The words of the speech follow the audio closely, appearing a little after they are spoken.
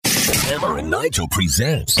Hammer and Nigel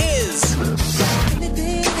presents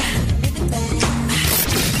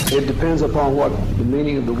It depends upon what the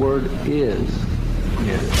meaning of the word is.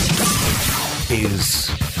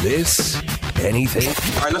 Is this anything?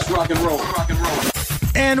 All right, let's rock and roll.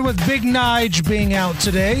 And with Big Nige being out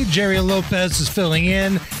today, Jerry Lopez is filling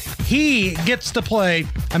in. He gets to play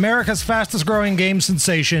America's fastest growing game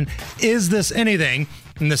sensation, Is This Anything?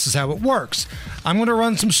 And this is how it works. I'm going to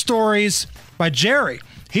run some stories by Jerry.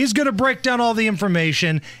 He's going to break down all the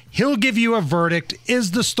information. He'll give you a verdict.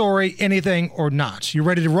 Is the story anything or not? You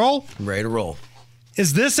ready to roll? I'm ready to roll.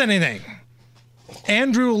 Is this anything?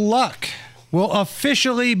 Andrew Luck will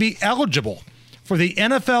officially be eligible for the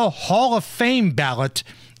NFL Hall of Fame ballot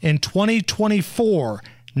in 2024,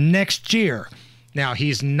 next year. Now,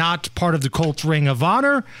 he's not part of the Colts Ring of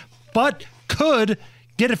Honor, but could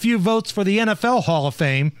get a few votes for the NFL Hall of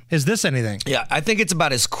Fame. Is this anything? Yeah, I think it's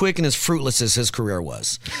about as quick and as fruitless as his career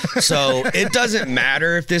was. So it doesn't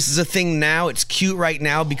matter if this is a thing now. It's cute right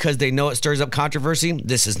now because they know it stirs up controversy.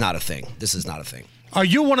 This is not a thing. Are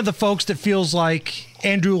you one of the folks that feels like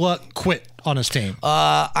Andrew Luck quit on his team?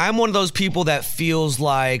 I'm one of those people that feels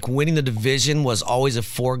like winning the division was always a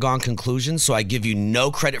foregone conclusion, so I give you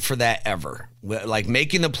no credit for that ever. Like,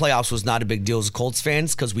 making the playoffs was not a big deal as Colts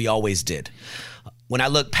fans because we always did. When I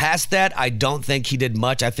look past that, I don't think he did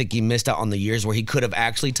much. I think he missed out on the years where he could have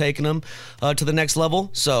actually taken them to the next level.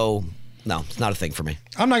 So, no, it's not a thing for me.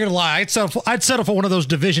 I'm not going to lie. I'd settle for one of those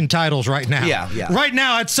division titles right now. Yeah. Right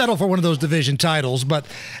now, I'd settle for one of those division titles. But,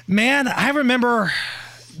 man, I remember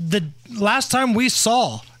the last time we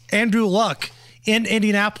saw Andrew Luck in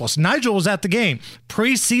Indianapolis. Nigel was at the game.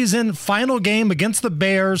 Preseason final game against the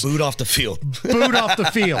Bears. Booed off the field.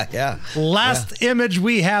 Yeah. Last image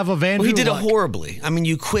we have of Andrew Luck. He did it horribly. I mean,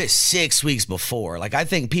 you quit 6 weeks before. Like, I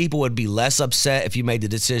think people would be less upset if you made the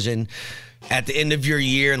decision at the end of your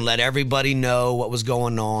year and let everybody know what was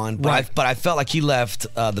going on. But I felt like he left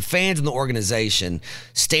the fans and the organization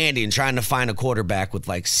standing, trying to find a quarterback with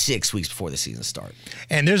like 6 weeks before the season started.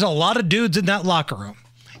 And there's a lot of dudes in that locker room.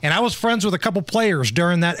 And I was friends with a couple players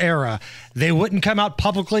during that era. They wouldn't come out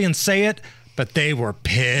publicly and say it, but they were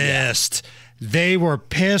pissed. Yeah. They were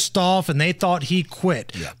pissed off, and they thought he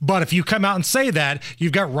quit. Yeah. But if you come out and say that,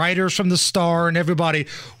 you've got writers from the Star and everybody,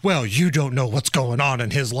 well, you don't know what's going on in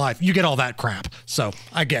his life. You get all that crap. So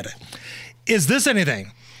I get it. Is this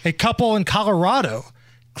anything? A couple in Colorado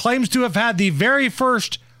claims to have had the very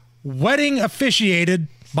first wedding officiated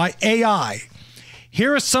by AI.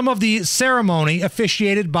 Here is some of the ceremony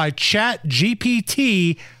officiated by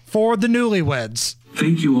ChatGPT for the newlyweds.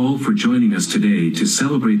 Thank you all for joining us today to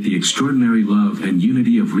celebrate the extraordinary love and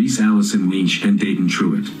unity of Reese Allison Winch and Dayton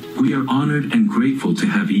Truitt. We are honored and grateful to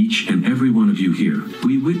have each and every one of you here.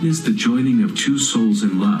 We witnessed the joining of two souls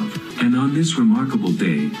in love, and on this remarkable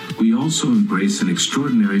day, we also embrace an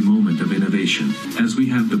extraordinary moment of innovation. As we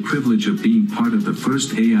have the privilege of being part of the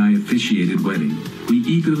first AI-officiated wedding, we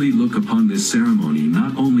eagerly look upon this ceremony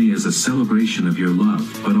not only as a celebration of your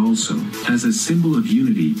love, but also as a symbol of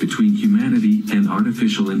unity between humanity and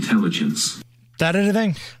artificial intelligence. That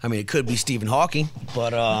anything? I mean, it could be Stephen Hawking,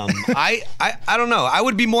 but I don't know. I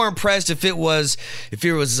would be more impressed if it was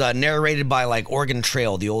narrated by like Oregon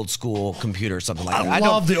Trail, the old school computer or something like that. I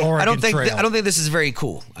love the Oregon Trail. I don't think this is very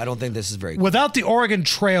cool. Without the Oregon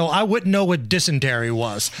Trail, I wouldn't know what dysentery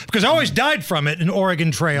was because I always died from it in Oregon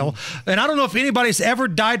Trail, and I don't know if anybody's ever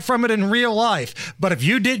died from it in real life. But if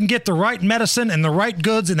you didn't get the right medicine and the right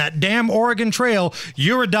goods in that damn Oregon Trail,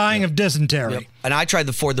 you were dying of dysentery. Yep. And I tried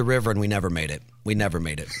to ford the river, and we never made it.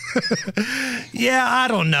 Yeah, I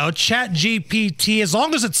don't know. ChatGPT, as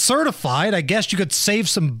long as it's certified, I guess you could save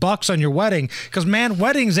some bucks on your wedding. Because, man,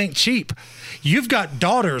 weddings ain't cheap. You've got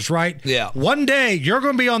daughters, right? Yeah. One day, you're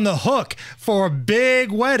going to be on the hook for a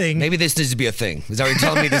big wedding. Maybe this needs to be a thing. Is that what you're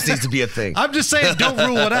telling me? This needs to be a thing. I'm just saying, don't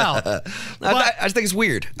rule it out. I just think it's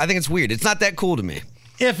weird. It's not that cool to me.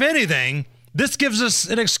 If anything, this gives us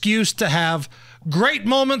an excuse to have great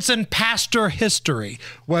moments in pastor history,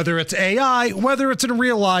 whether it's AI, whether it's in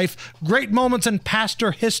real life, great moments in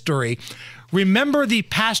pastor history. Remember the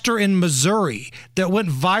pastor in Missouri that went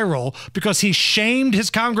viral because he shamed his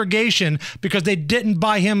congregation because they didn't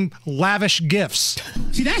buy him lavish gifts.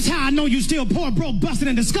 See, that's how I know you still poor, broke, busted,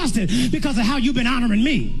 and disgusted because of how you've been honoring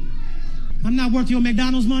me. I'm not worth your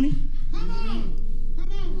McDonald's money.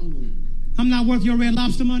 I'm not worth your Red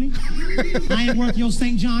Lobster money. I ain't worth your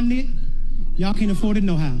St. John knit. Y'all can't afford it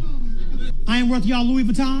no how. I ain't worth y'all Louis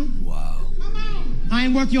Vuitton. Wow. I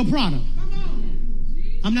ain't worth your Prada.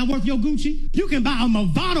 I'm not worth your Gucci. You can buy a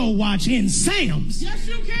Movado watch in Sam's. Yes,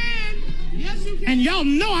 you can. And y'all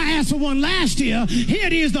know I asked for one last year. Here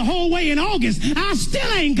it is the whole way in August. I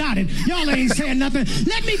still ain't got it. Y'all ain't saying nothing.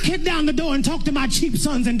 Let me kick down the door and talk to my cheap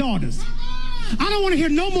sons and daughters. I don't want to hear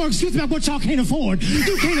no more excuses about what y'all can't afford.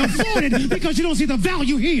 You can't afford it because you don't see the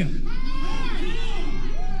value here.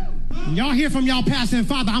 And y'all hear from y'all pastor and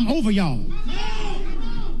father, I'm over y'all.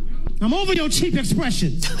 I'm over your cheap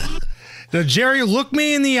expressions. Now, Jerry, look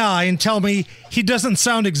me in the eye and tell me he doesn't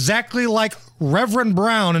sound exactly like Reverend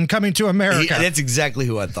Brown in Coming to America. That's exactly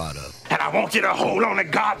who I thought of. And I want you to hold on to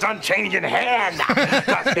God's unchanging hand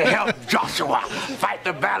because He helped Joshua fight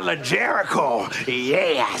the battle of Jericho.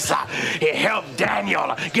 Yes. He helped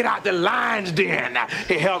Daniel get out the lion's den.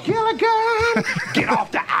 He helped Gilligan get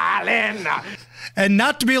off the island. And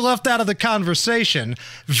not to be left out of the conversation,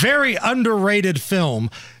 very underrated film,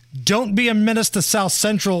 Don't Be a Menace to South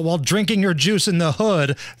Central While Drinking Your Juice in the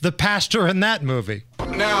Hood, the pastor in that movie.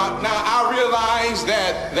 Now I realize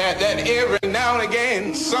that every now and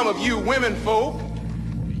again, some of you women folk,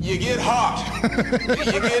 you get hot,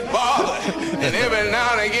 you get bothered, and every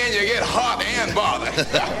now and again you get hot and bothered.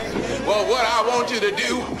 Well, what I want you to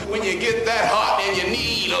do when you get that hot and you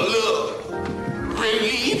need a little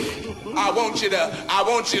relief, I want you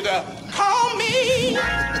to call me.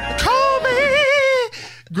 Call me.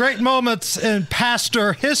 Great moments in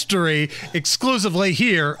pastor history exclusively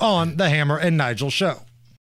here on the Hammer and Nigel Show.